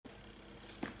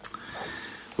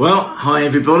Well, hi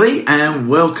everybody and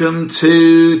welcome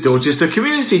to Dorchester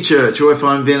Community Church, or if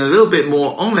I'm being a little bit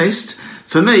more honest,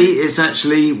 for me it's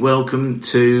actually welcome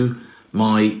to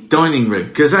my dining room,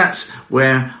 because that's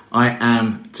where I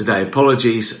am today.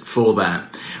 Apologies for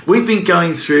that. We've been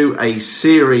going through a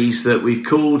series that we've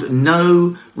called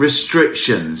No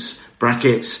Restrictions,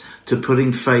 brackets, to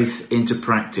putting faith into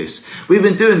practice. We've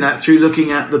been doing that through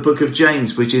looking at the book of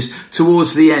James, which is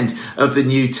towards the end of the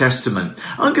New Testament.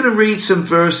 I'm going to read some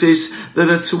verses that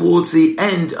are towards the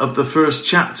end of the first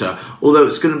chapter, although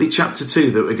it's going to be chapter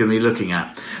 2 that we're going to be looking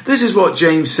at. This is what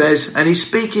James says, and he's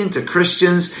speaking to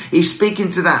Christians. He's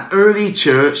speaking to that early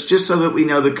church, just so that we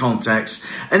know the context.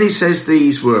 And he says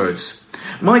these words: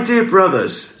 "My dear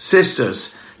brothers,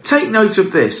 sisters, take note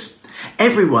of this.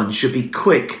 Everyone should be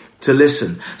quick to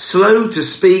listen, slow to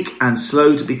speak, and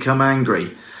slow to become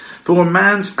angry. For a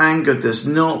man's anger does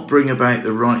not bring about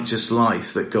the righteous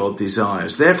life that God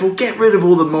desires. Therefore, get rid of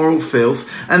all the moral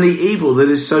filth and the evil that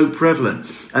is so prevalent,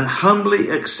 and humbly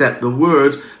accept the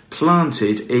word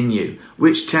planted in you,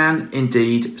 which can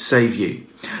indeed save you.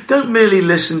 Don't merely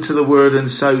listen to the word and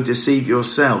so deceive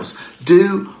yourselves.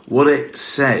 Do what it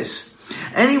says.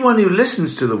 Anyone who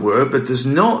listens to the word but does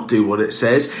not do what it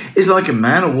says is like a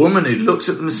man or woman who looks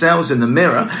at themselves in the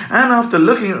mirror and after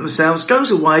looking at themselves goes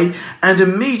away and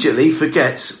immediately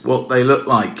forgets what they look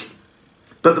like.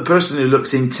 But the person who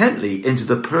looks intently into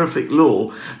the perfect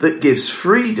law that gives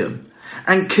freedom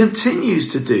and continues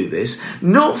to do this,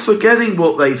 not forgetting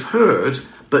what they've heard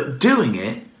but doing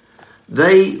it,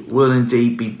 they will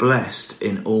indeed be blessed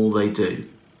in all they do.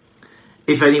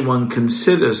 If anyone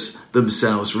considers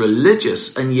themselves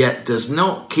religious and yet does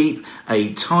not keep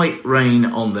a tight rein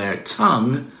on their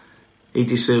tongue, he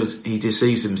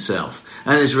deceives himself,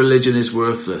 and his religion is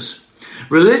worthless.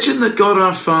 Religion that God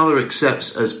our Father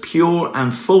accepts as pure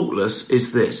and faultless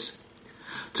is this: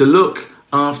 to look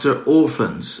after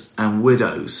orphans and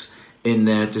widows in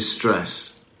their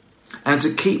distress, and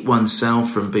to keep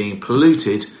oneself from being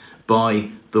polluted by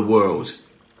the world."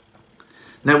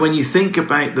 Now, when you think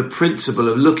about the principle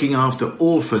of looking after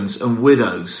orphans and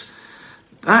widows,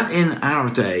 that in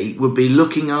our day would be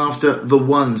looking after the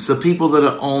ones, the people that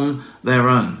are on their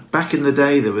own. Back in the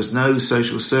day, there was no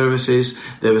social services,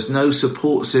 there was no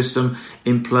support system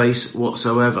in place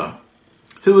whatsoever.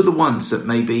 Who are the ones that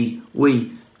maybe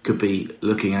we could be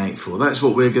looking out for? That's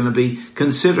what we're going to be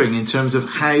considering in terms of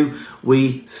how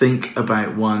we think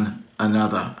about one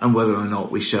another and whether or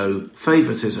not we show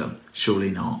favouritism. Surely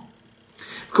not.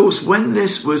 Of course, when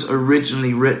this was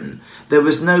originally written, there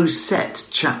was no set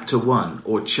chapter 1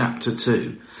 or chapter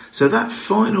 2. So that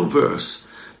final verse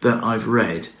that I've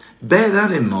read, bear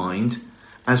that in mind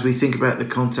as we think about the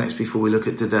context before we look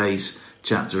at today's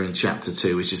chapter in chapter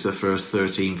 2, which is the first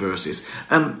 13 verses.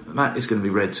 That is going to be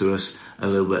read to us a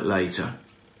little bit later.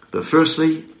 But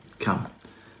firstly, come.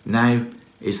 Now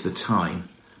is the time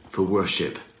for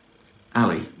worship.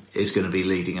 Ali is going to be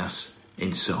leading us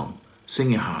in song.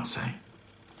 Sing your hearts out.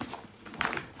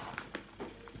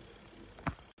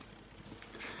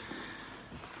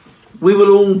 We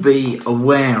will all be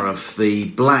aware of the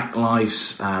Black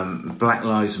Lives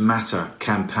Matter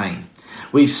campaign.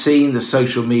 We've seen the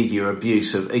social media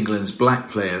abuse of England's black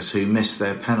players who missed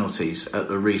their penalties at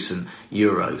the recent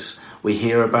Euros. We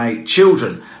hear about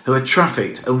children who are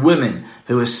trafficked and women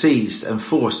who are seized and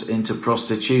forced into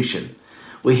prostitution.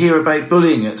 We hear about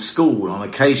bullying at school, on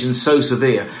occasions so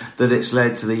severe that it's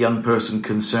led to the young person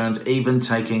concerned even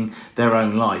taking their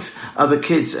own life. Other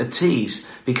kids are teased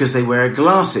because they wear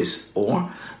glasses, or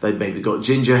they've maybe got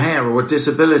ginger hair or a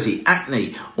disability,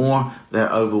 acne, or they're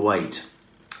overweight.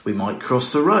 We might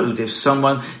cross the road if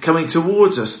someone coming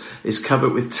towards us is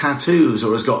covered with tattoos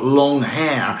or has got long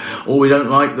hair, or we don't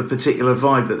like the particular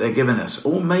vibe that they're giving us.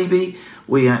 Or maybe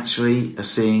we actually are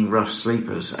seeing rough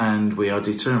sleepers and we are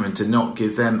determined to not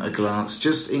give them a glance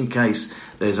just in case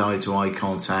there's eye-to-eye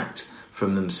contact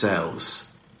from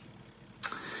themselves.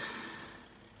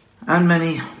 And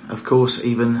many, of course,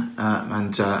 even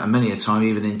many a time,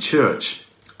 even in church,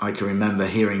 I can remember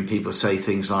hearing people say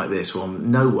things like this: well,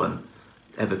 no one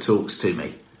ever talks to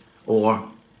me, or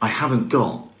I haven't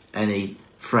got any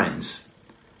friends.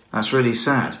 That's really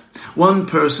sad. One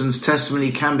person's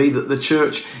testimony can be that the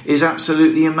church is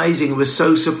absolutely amazing and was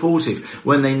so supportive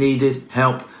when they needed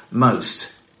help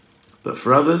most. But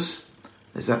for others,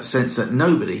 there's that sense that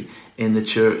nobody in the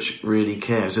church really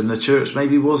cares, and the church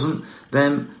maybe wasn't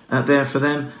there for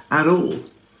them at all.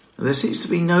 There seems to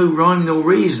be no rhyme nor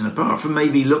reason, apart from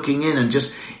maybe looking in and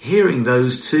just hearing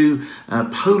those two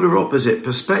polar opposite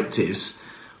perspectives.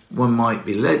 One might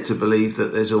be led to believe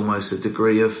that there's almost a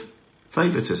degree of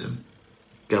favouritism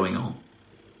going on.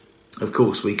 Of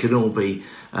course, we can all be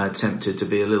tempted to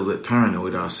be a little bit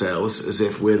paranoid ourselves, as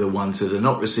if we're the ones that are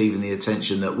not receiving the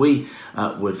attention that we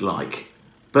would like.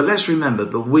 But let's remember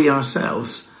that we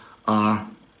ourselves are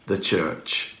the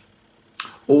church.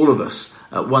 All of us,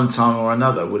 at one time or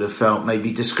another, would have felt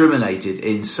maybe discriminated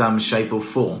in some shape or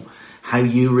form. How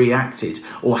you reacted,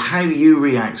 or how you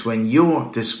react when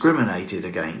you're discriminated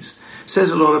against,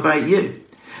 says a lot about you.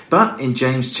 But in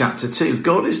James chapter 2,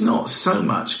 God is not so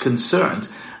much concerned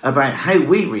about how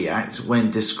we react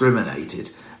when discriminated,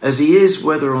 as he is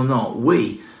whether or not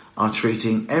we are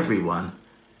treating everyone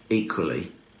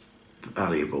equally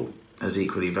valuable.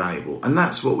 And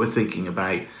that's what we're thinking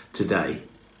about today.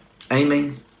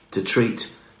 Aiming to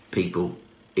treat people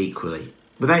equally.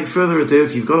 Without further ado,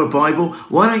 if you've got a Bible,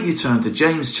 why don't you turn to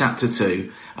James chapter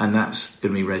 2, and that's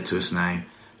going to be read to us now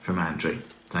from Andrew.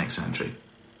 Thanks, Andrew.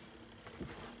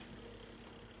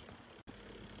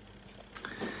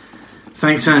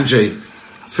 Thanks, Andrew.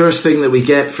 First thing that we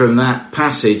get from that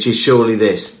passage is surely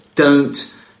this: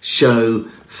 don't show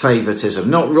favouritism.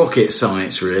 Not rocket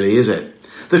science, really, is it?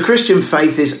 The Christian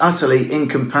faith is utterly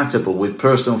incompatible with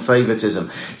personal favouritism.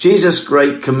 Jesus'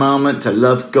 great commandment to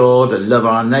love God and love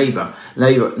our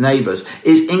neighbours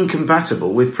is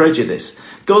incompatible with prejudice.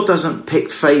 God doesn't pick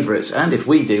favourites, and if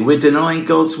we do, we're denying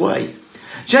God's way.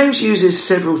 James uses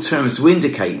several terms to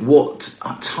indicate what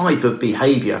type of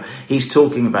behaviour he's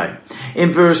talking about.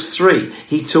 In verse 3,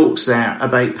 he talks there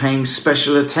about paying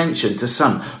special attention to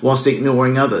some whilst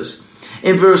ignoring others.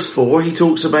 In verse 4, he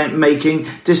talks about making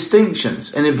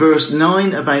distinctions. And in verse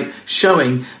 9, about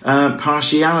showing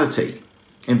partiality.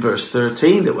 In verse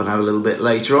 13, that we'll have a little bit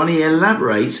later on, he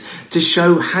elaborates to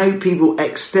show how people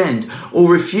extend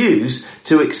or refuse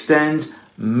to extend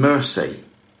mercy.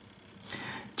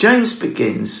 James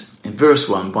begins in verse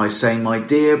 1 by saying, "My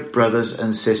dear brothers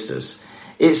and sisters."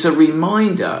 It's a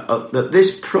reminder that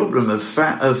this problem of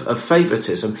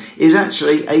favouritism is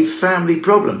actually a family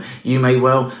problem. You may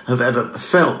well have ever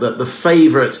felt that the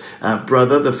favourite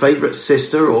brother, the favourite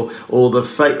sister, or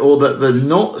the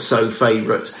not so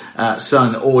favourite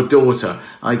son or daughter.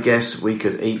 I guess we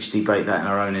could each debate that in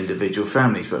our own individual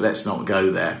families, but let's not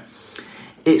go there.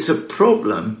 It's a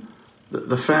problem that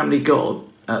the family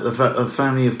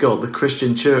of God, the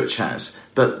Christian church has,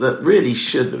 but that really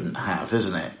shouldn't have,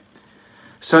 isn't it?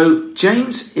 So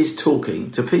James is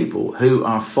talking to people who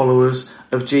are followers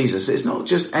of Jesus. It's not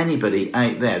just anybody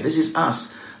out there. This is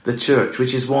us, the church,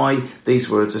 which is why these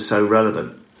words are so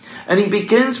relevant. And he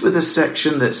begins with a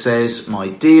section that says, "My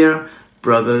dear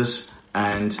brothers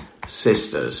and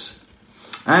sisters."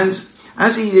 And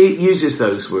as he uses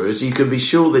those words, you can be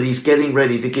sure that he's getting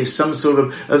ready to give some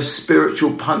sort of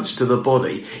spiritual punch to the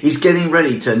body. He's getting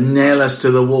ready to nail us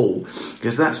to the wall,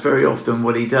 because that's very often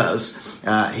what he does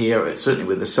here, certainly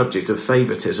with the subject of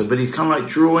favouritism. But he's kind of like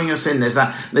drawing us in. There's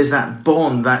that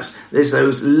bond. There's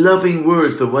those loving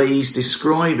words, the way he's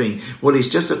describing what he's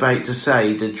just about to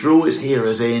say, to draw his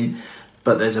hearers in,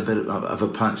 but there's a bit of a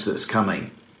punch that's coming.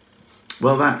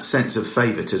 Well, that sense of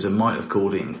favouritism might, of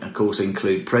course,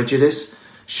 include prejudice,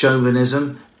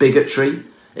 chauvinism, bigotry,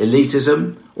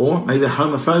 elitism, or maybe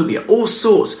homophobia. All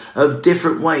sorts of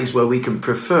different ways where we can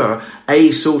prefer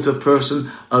a sort of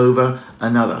person over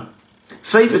another.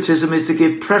 Favouritism is to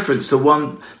give preference to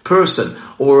one person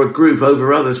or a group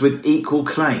over others with equal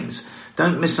claims.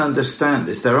 Don't misunderstand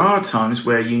this. There are times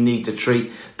where you need to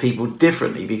treat people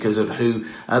differently because of who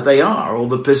they are or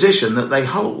the position that they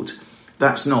hold.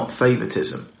 That's not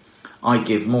favouritism. I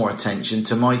give more attention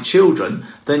to my children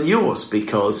than yours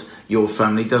because your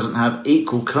family doesn't have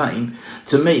equal claim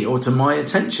to me or to my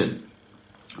attention.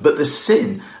 But the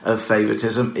sin of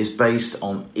favouritism is based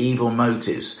on evil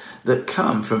motives that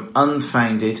come from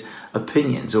unfounded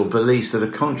opinions or beliefs that are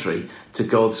contrary to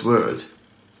God's word.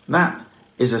 That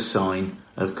is a sign,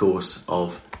 of course,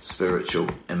 of spiritual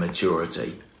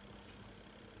immaturity.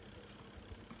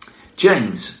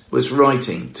 James was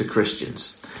writing to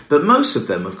Christians, but most of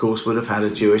them, of course, would have had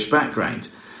a Jewish background.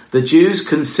 The Jews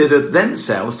considered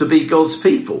themselves to be God's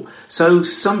people, so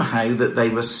somehow that they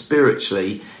were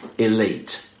spiritually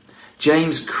elite.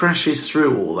 James crashes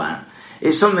through all that.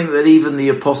 It's something that even the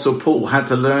Apostle Paul had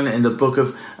to learn in the book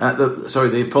of,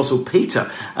 the Apostle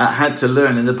Peter had to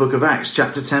learn in the book of Acts,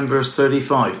 chapter 10, verse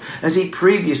 35. As he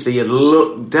previously had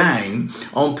looked down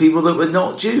on people that were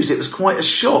not Jews. It was quite a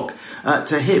shock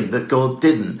to him that God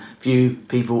didn't view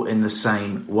people in the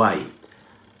same way.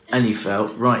 And he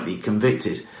felt rightly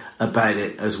convicted about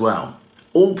it as well.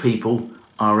 All people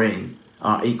are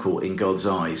equal in God's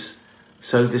eyes.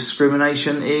 So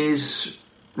discrimination is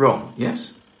wrong,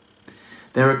 yes?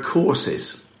 There are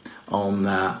courses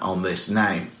on this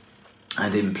now.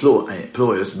 and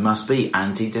employers must be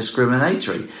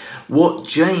anti-discriminatory. What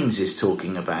James is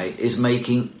talking about is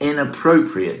making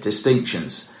inappropriate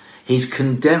distinctions. He's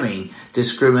condemning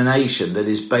discrimination that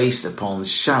is based upon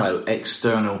shallow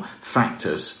external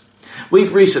factors.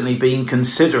 We've recently been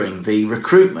considering the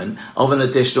recruitment of an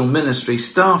additional ministry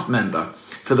staff member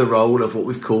for the role of what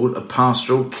we've called a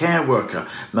pastoral care worker.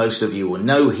 Most of you will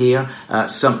know here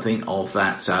something of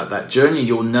that journey.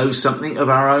 You'll know something of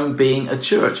our own being a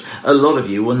church. A lot of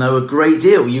you will know a great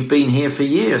deal. You've been here for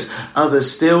years.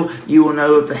 Others still, you will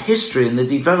know of the history and the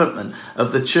development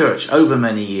of the church over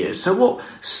many years. So what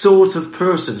sort of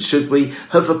person should we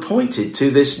have appointed to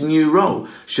this new role?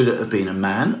 Should it have been a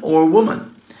man or a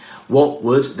woman? What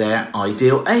would their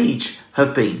ideal age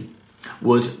have been?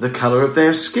 Would the colour of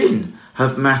their skin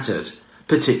have mattered,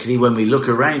 particularly when we look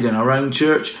around in our own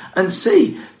church and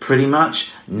see pretty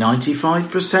much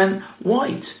 95%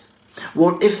 white?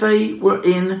 What if they were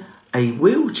in a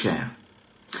wheelchair?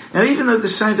 Now, even though the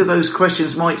sound of those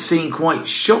questions might seem quite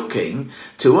shocking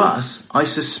to us, I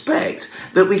suspect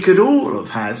that we could all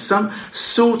have had some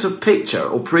sort of picture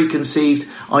or preconceived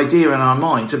idea in our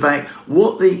minds about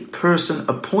what the person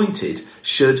appointed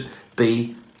should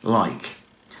be like.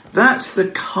 That's the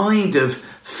kind of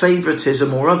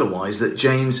favoritism or otherwise that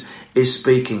James is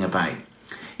speaking about.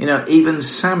 You know, even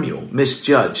Samuel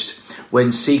misjudged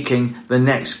when seeking the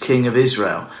next king of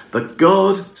Israel. But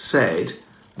God said,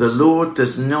 "The Lord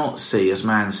does not see as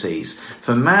man sees.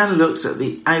 For man looks at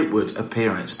the outward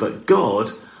appearance, but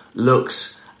God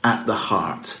looks at the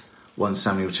heart." 1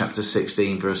 Samuel chapter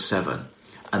 16 verse 7.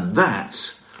 And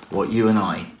that's what you and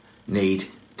I need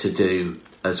to do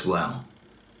as well.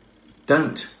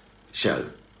 Don't show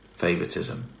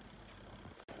favoritism.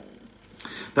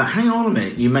 But hang on a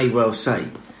minute, you may well say,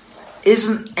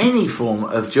 isn't any form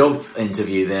of job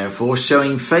interview therefore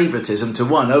showing favoritism to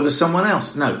one over someone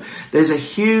else? No, there's a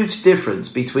huge difference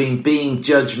between being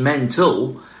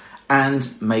judgmental and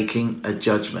making a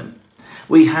judgment.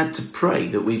 We had to pray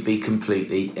that we'd be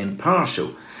completely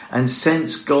impartial and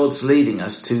sense God's leading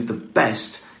us to the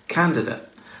best candidate.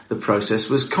 The process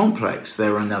was complex.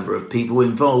 There were a number of people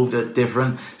involved at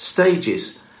different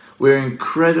stages. We're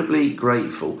incredibly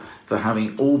grateful for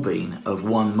having all been of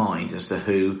one mind as to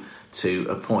who to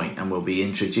appoint, and we'll be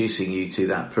introducing you to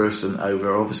that person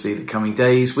over obviously the coming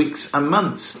days, weeks and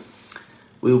months.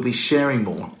 We'll be sharing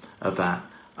more of that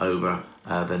over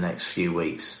the next few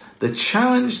weeks. The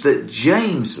challenge that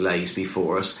James lays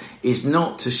before us is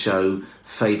not to show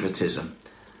favoritism,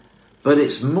 but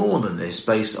it's more than this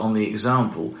based on the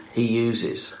example he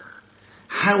uses.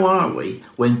 How are we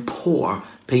when poor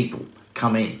people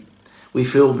come in? We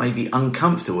feel maybe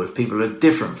uncomfortable if people are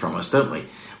different from us, don't we?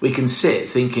 We can sit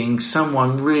thinking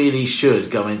someone really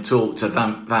should go and talk to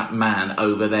that man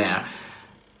over there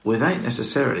without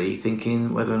necessarily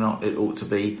thinking whether or not it ought to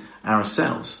be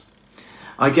ourselves.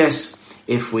 I guess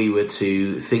if we were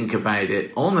to think about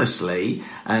it honestly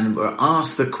and were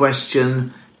asked the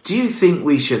question, do you think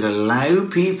we should allow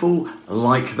people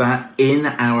like that in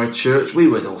our church? We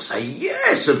would all say,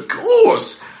 yes, of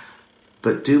course.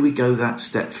 But do we go that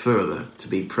step further to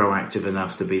be proactive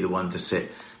enough to be the one to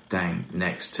sit down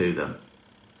next to them?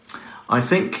 I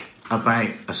think about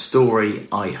a story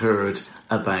I heard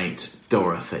about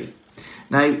Dorothy.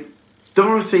 Now,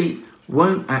 Dorothy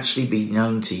won't actually be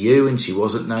known to you, and she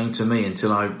wasn't known to me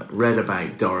until I read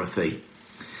about Dorothy.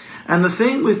 And the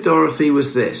thing with Dorothy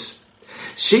was this.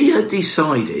 She had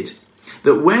decided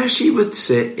that where she would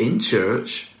sit in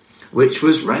church, which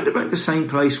was round about the same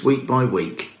place week by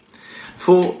week,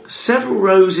 for several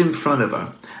rows in front of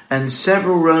her and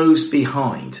several rows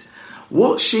behind,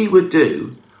 what she would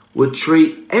do would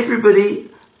treat everybody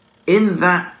in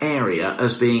that area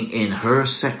as being in her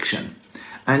section.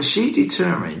 And she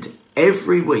determined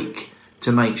every week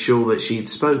to make sure that she'd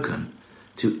spoken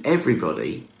to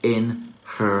everybody in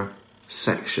her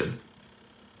section.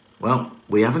 Well,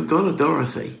 we haven't got a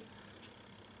Dorothy,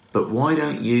 but why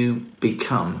don't you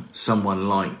become someone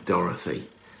like Dorothy?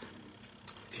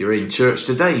 If you're in church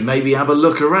today, maybe have a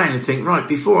look around and think, right,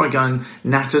 before I go and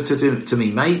natter to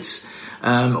me mates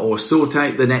or sort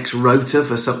out the next rota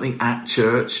for something at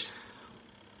church,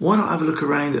 why not have a look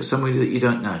around at somebody that you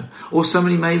don't know? Or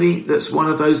somebody maybe that's one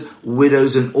of those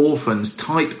widows and orphans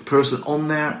type person on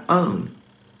their own.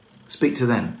 Speak to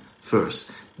them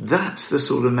first. That's the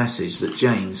sort of message that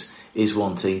James is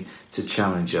wanting to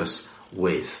challenge us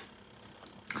with.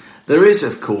 There is,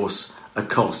 of course, a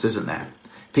cost, isn't there?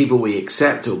 People we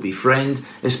accept or befriend,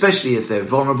 especially if they're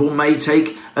vulnerable, may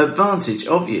take advantage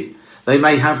of you. They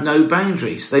may have no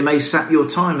boundaries. They may sap your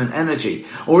time and energy,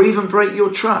 or even break your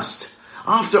trust.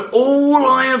 After all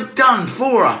I have done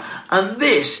for her, and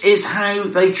this is how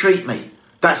they treat me.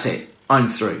 That's it. I'm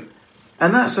through.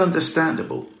 And that's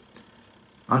understandable.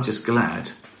 I'm just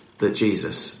glad that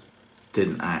Jesus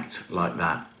didn't act like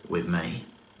that with me.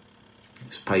 He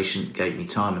was patient, gave me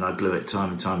time, and I blew it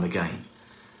time and time again.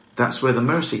 That's where the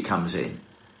mercy comes in.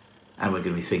 And we're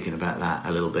going to be thinking about that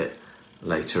a little bit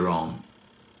later on.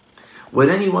 When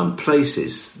anyone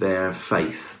places their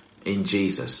faith in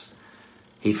Jesus,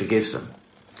 he forgives them.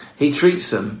 He treats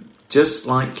them just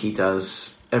like he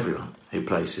does everyone who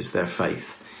places their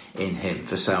faith in him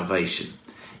for salvation.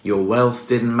 Your wealth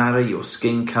didn't matter, your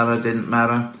skin colour didn't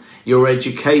matter, your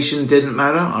education didn't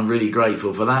matter. I'm really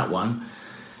grateful for that one.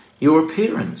 Your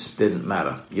appearance didn't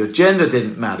matter, your gender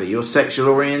didn't matter, your sexual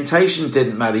orientation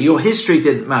didn't matter, your history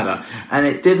didn't matter, and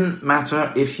it didn't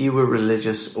matter if you were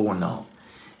religious or not.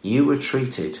 You were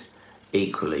treated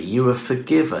equally. You were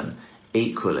forgiven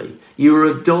equally. You were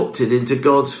adopted into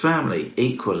God's family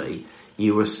equally.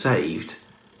 You were saved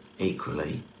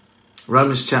equally.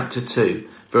 Romans chapter 2,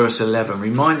 verse 11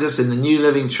 reminds us in the New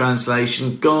Living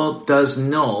Translation, God does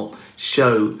not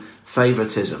show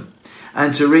favoritism.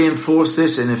 And to reinforce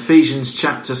this, in Ephesians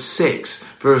chapter 6,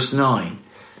 verse 9,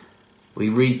 we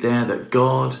read there that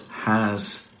God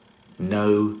has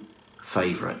no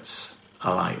favourites.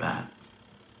 I like that.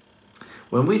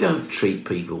 When we don't treat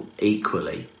people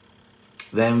equally,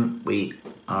 then we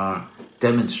are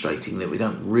demonstrating that we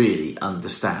don't really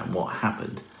understand what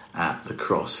happened at the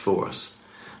cross for us.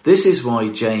 This is why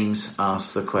James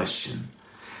asks the question,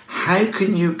 how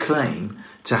can you claim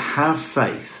to have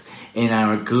faith in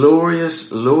our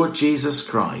glorious Lord Jesus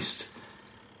Christ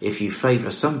if you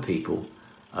favour some people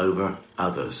over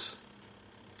others?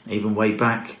 Even way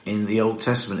back in the Old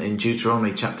Testament, in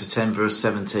Deuteronomy chapter 10, verse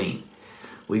 17,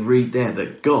 we read there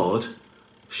that God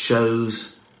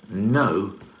shows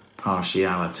no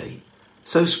partiality.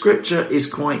 So Scripture is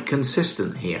quite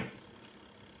consistent here,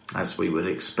 as we would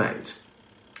expect.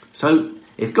 So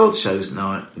if God shows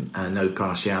no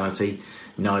partiality,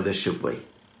 neither should we.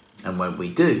 And when we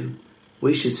do,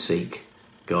 we should seek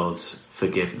God's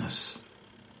forgiveness.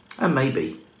 And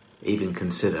maybe even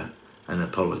consider an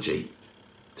apology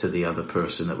to the other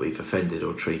person that we've offended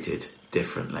or treated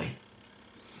differently.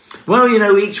 Well,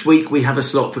 each week we have a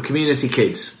slot for Community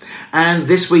Kids. And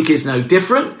this week is no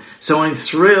different. So I'm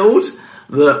thrilled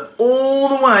that all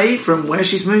the way from where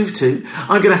she's moved to,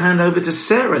 I'm going to hand over to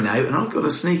Sarah now. And I've got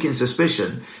a sneaking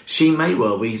suspicion she may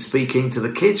well be speaking to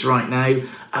the kids right now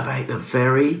about the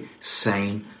very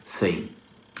same theme.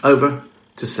 Over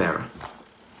to Sarah.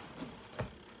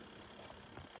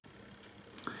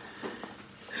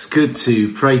 It's good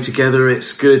to pray together.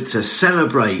 It's good to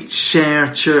celebrate,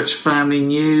 share church family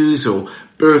news or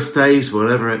birthdays,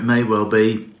 whatever it may well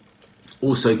be.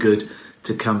 Also good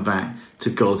to come back to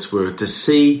God's Word to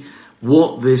see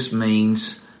what this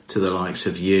means to the likes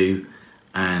of you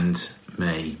and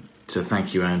me. So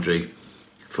thank you, Andrew,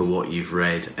 for what you've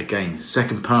read. Again,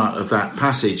 second part of that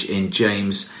passage in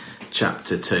James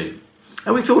chapter 2.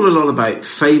 And we thought a lot about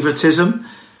favouritism,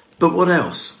 but what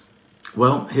else?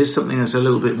 Well, here's something that's a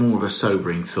little bit more of a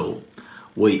sobering thought.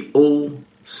 We all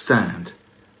stand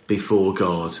before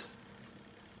God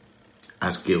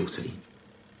as guilty.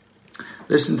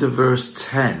 Listen to verse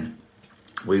 10.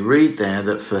 We read there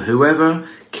that for whoever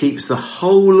keeps the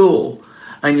whole law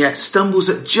and yet stumbles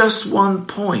at just one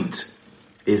point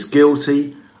is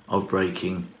guilty of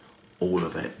breaking all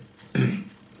of it.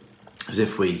 As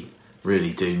if we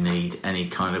really do need any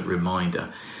kind of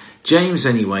reminder. James,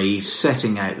 anyway, he's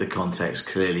setting out the context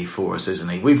clearly for us, isn't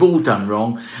he? We've all done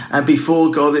wrong, and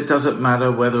before God it doesn't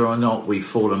matter whether or not we've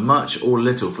fallen much or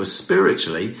little, for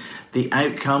spiritually the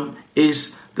outcome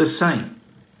is the same.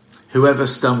 Whoever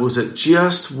stumbles at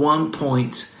just one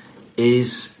point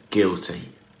is guilty.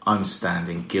 I'm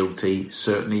standing guilty,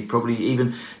 certainly, probably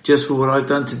even just for what I've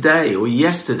done today or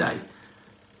yesterday.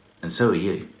 And so are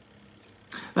you.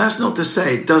 That's not to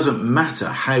say it doesn't matter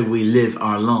how we live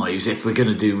our lives if we're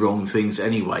going to do wrong things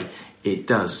anyway. It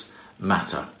does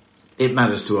matter. It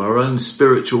matters to our own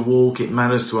spiritual walk. It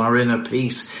matters to our inner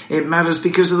peace. It matters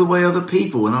because of the way other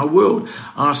people in our world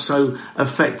are so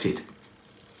affected.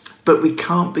 But we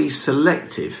can't be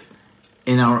selective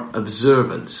in our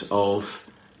observance of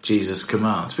Jesus'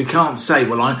 commands. We can't say,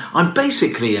 well, I'm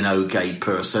basically an okay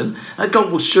person.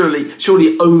 God will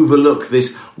surely overlook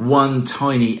this one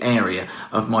tiny area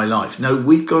of my life. No,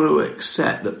 we've got to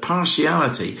accept that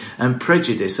partiality and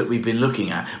prejudice that we've been looking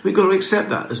at, we've got to accept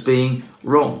that as being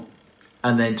wrong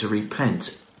and then to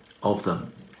repent of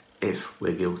them if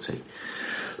we're guilty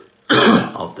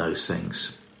of those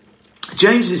things.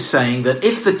 James is saying that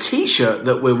if the t-shirt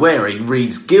that we're wearing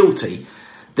reads guilty,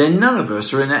 then none of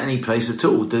us are in any place at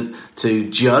all to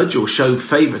judge or show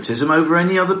favouritism over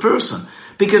any other person,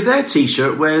 because their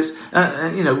T-shirt wears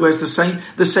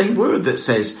the same word that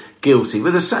says guilty.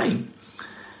 We're the same.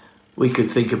 We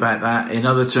could think about that in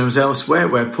other terms elsewhere,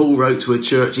 where Paul wrote to a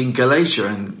church in Galatia,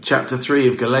 in chapter 3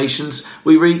 of Galatians,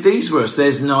 we read these words: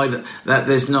 there's neither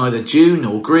Jew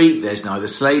nor Greek, there's neither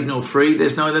slave nor free,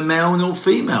 there's neither male nor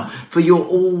female, for you're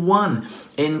all one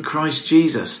in Christ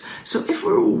Jesus. So if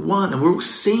we're all one and we're all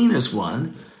seen as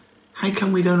one, how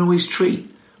come we don't always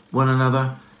treat one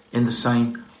another in the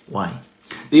same way?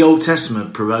 The Old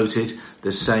Testament promoted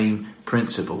the same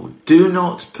principle. Do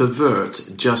not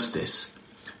pervert justice.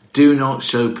 Do not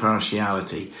show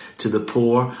partiality to the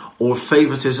poor or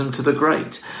favouritism to the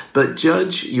great, but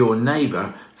judge your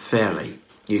neighbour fairly.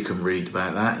 You can read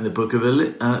about that in the book of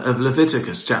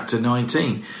Leviticus, chapter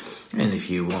 19. And if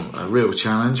you want a real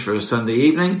challenge for a Sunday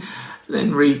evening,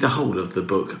 then read the whole of the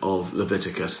book of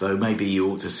Leviticus, though maybe you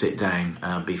ought to sit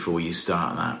down before you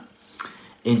start that.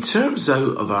 In terms,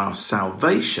 though, of our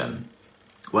salvation,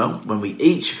 well, when we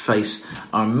each face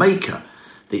our Maker,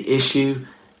 the issue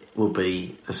will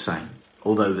be the same.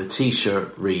 Although the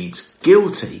T-shirt reads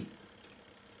guilty,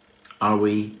 are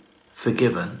we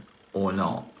forgiven or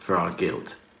not for our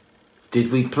guilt?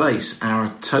 Did we place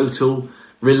our total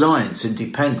reliance and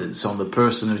dependence on the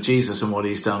person of Jesus and what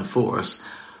he's done for us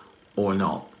or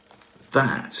not?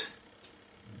 That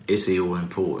is the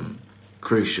all-important,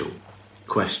 crucial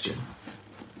question.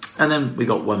 And then we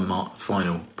got one more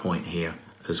final point here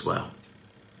as well.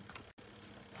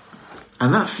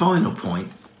 And that final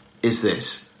point is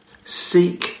this: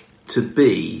 seek to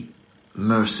be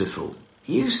merciful.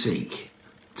 You seek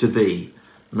to be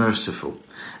merciful.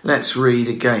 Let's read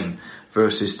again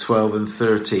verses 12 and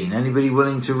 13. Anybody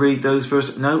willing to read those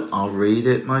verses? No, I'll read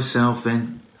it myself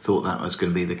then. Thought that was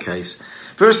going to be the case.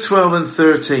 Verse 12 and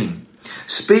 13.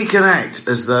 Speak and act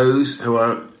as those who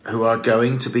are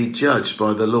going to be judged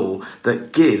by the law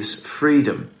that gives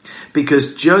freedom,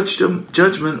 because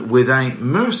judgment without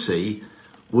mercy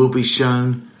will be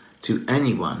shown to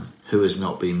anyone who has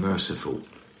not been merciful.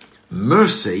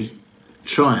 Mercy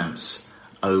triumphs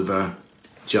over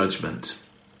judgment.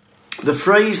 The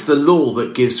phrase "the law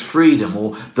that gives freedom"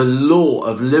 or "the law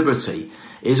of liberty"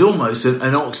 is almost an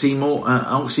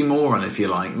oxymoron, if you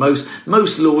like.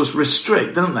 Most laws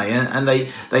restrict, don't they? And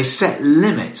they set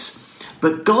limits.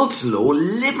 But God's law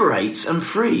liberates and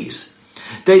frees.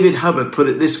 David Hubbard put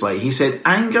it this way. He said,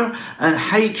 anger and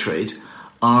hatred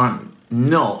are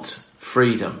not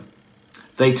freedom.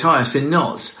 They tie us in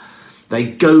knots. They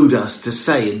goad us to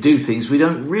say and do things we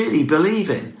don't really believe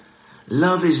in.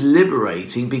 Love is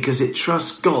liberating because it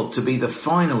trusts God to be the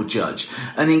final judge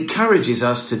and encourages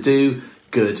us to do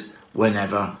good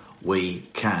whenever we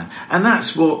can. And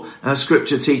that's what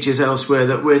Scripture teaches elsewhere,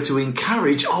 that we're to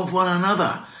encourage of one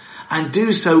another, and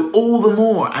do so all the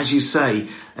more, as you see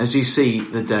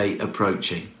the day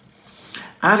approaching.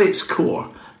 At its core,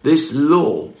 this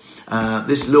law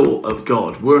of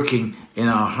God working in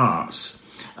our hearts,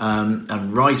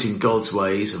 and writing God's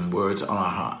ways and words on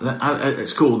our heart. At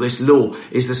its core, this law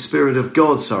is the Spirit of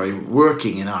God,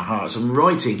 working in our hearts and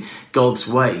writing God's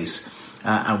ways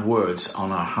and words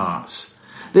on our hearts.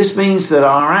 This means that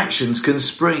our actions can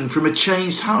spring from a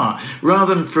changed heart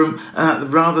rather than from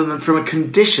a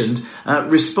conditioned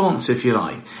response, if you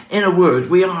like. In a word,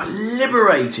 we are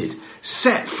liberated,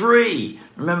 set free.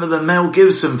 Remember the Mel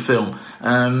Gibson film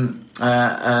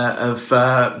of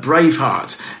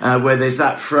Braveheart, where there's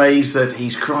that phrase that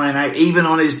he's crying out, even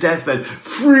on his deathbed,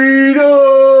 freedom!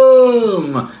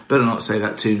 Better not say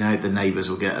that too now, the neighbours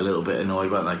will get a little bit annoyed,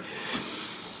 won't they?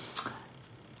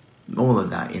 More than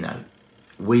that,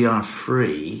 we are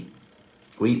free.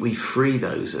 We free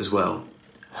those as well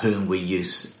whom we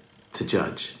used to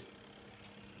judge,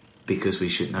 because we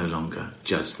should no longer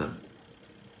judge them.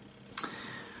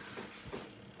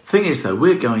 Thing is, though,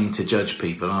 we're going to judge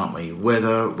people, aren't we?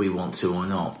 Whether we want to or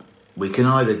not. We can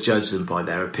either judge them by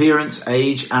their appearance,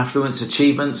 age, affluence,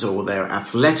 achievements, or their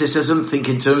athleticism. Think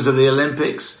in terms of the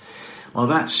Olympics. Well,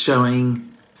 that's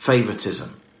showing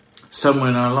favouritism. Somewhere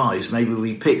in our lives, maybe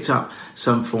we picked up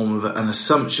some form of an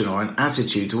assumption or an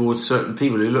attitude towards certain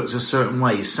people who looked a certain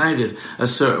way, sounded a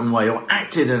certain way, or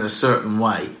acted in a certain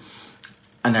way.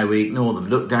 And now we ignore them,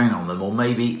 look down on them, or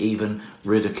maybe even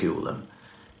ridicule them.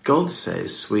 God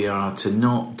says we are to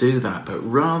not do that, but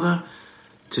rather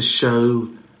to show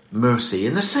mercy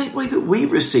in the same way that we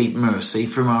receive mercy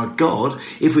from our God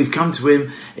if we've come to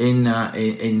him in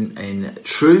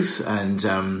truth and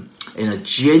in a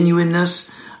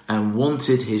genuineness and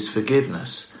wanted his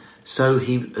forgiveness. So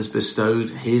he has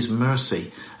bestowed his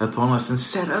mercy upon us and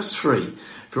set us free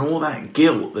from all that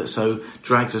guilt that so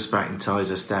drags us back and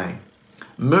ties us down.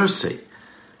 Mercy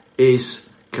is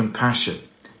compassion.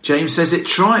 James says it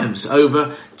triumphs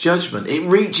over judgment. It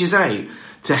reaches out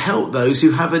to help those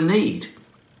who have a need.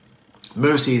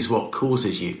 Mercy is what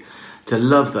causes you to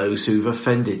love those who've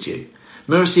offended you.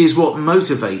 Mercy is what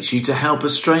motivates you to help a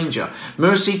stranger.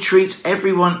 Mercy treats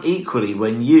everyone equally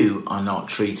when you are not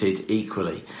treated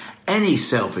equally. Any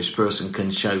selfish person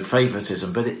can show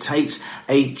favouritism, but it takes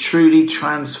a truly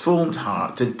transformed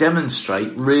heart to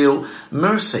demonstrate real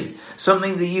mercy,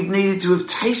 something that you've needed to have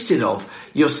tasted of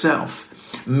yourself.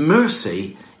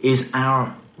 Mercy is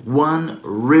our one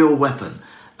real weapon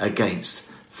against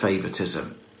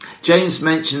favouritism. James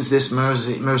mentions this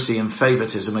mercy and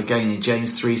favouritism again in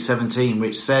James 3:17,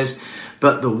 which says,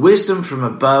 "But the wisdom from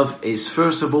above is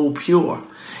first of all pure.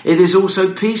 It is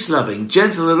also peace-loving,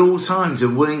 gentle at all times,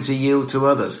 and willing to yield to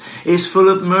others. It is full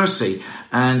of mercy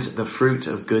and the fruit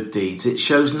of good deeds. It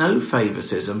shows no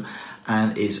favouritism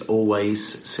and is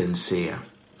always sincere."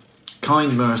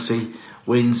 Kind mercy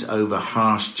wins over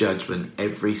harsh judgment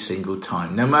every single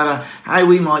time. No matter how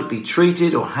we might be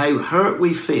treated or how hurt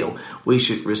we feel, we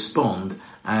should respond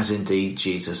as indeed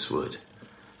Jesus would.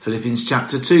 Philippians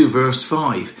chapter 2 verse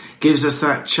 5 gives us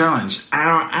that challenge.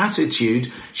 Our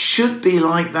attitude should be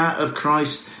like that of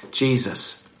Christ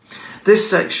Jesus. This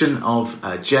section of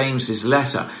James's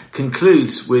letter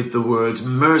concludes with the words,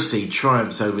 "Mercy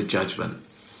triumphs over judgment."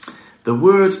 The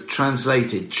word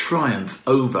translated triumph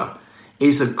over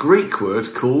is a Greek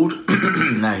word called,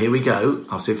 now here we go,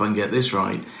 I'll see if I can get this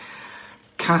right,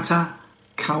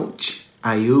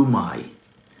 katakalchaiomai,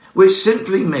 which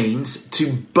simply means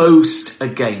to boast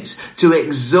against, to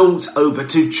exult over,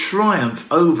 to triumph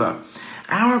over.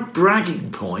 Our bragging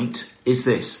point is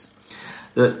this,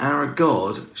 that our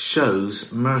God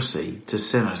shows mercy to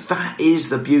sinners. That is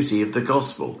the beauty of the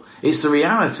gospel. It's the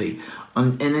reality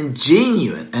and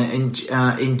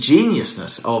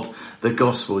ingenuousness of the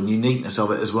gospel and uniqueness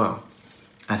of it as well.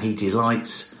 And he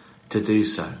delights to do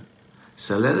so.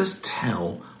 So let us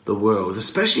tell the world,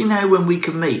 especially now when we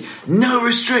can meet, no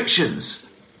restrictions,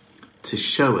 to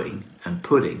showing and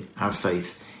putting our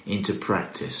faith into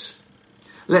practice.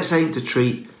 Let's aim to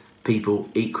treat people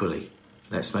equally.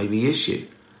 Let's maybe issue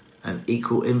an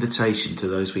equal invitation to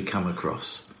those we come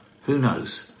across. Who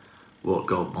knows what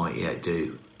God might yet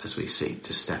do as we seek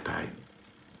to step out.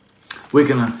 We're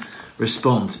going to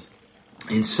respond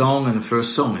in song, and the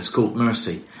first song is called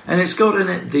Mercy. And it's got in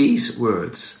it these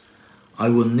words, "I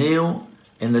will kneel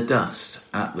in the dust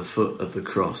at the foot of the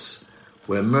cross,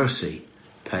 where mercy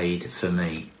paid for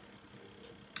me.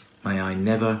 May I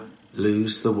never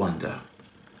lose the wonder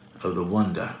of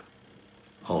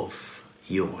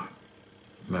your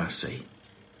mercy."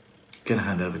 I'm going to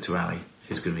hand over to Ali,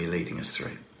 who's going to be leading us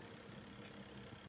through.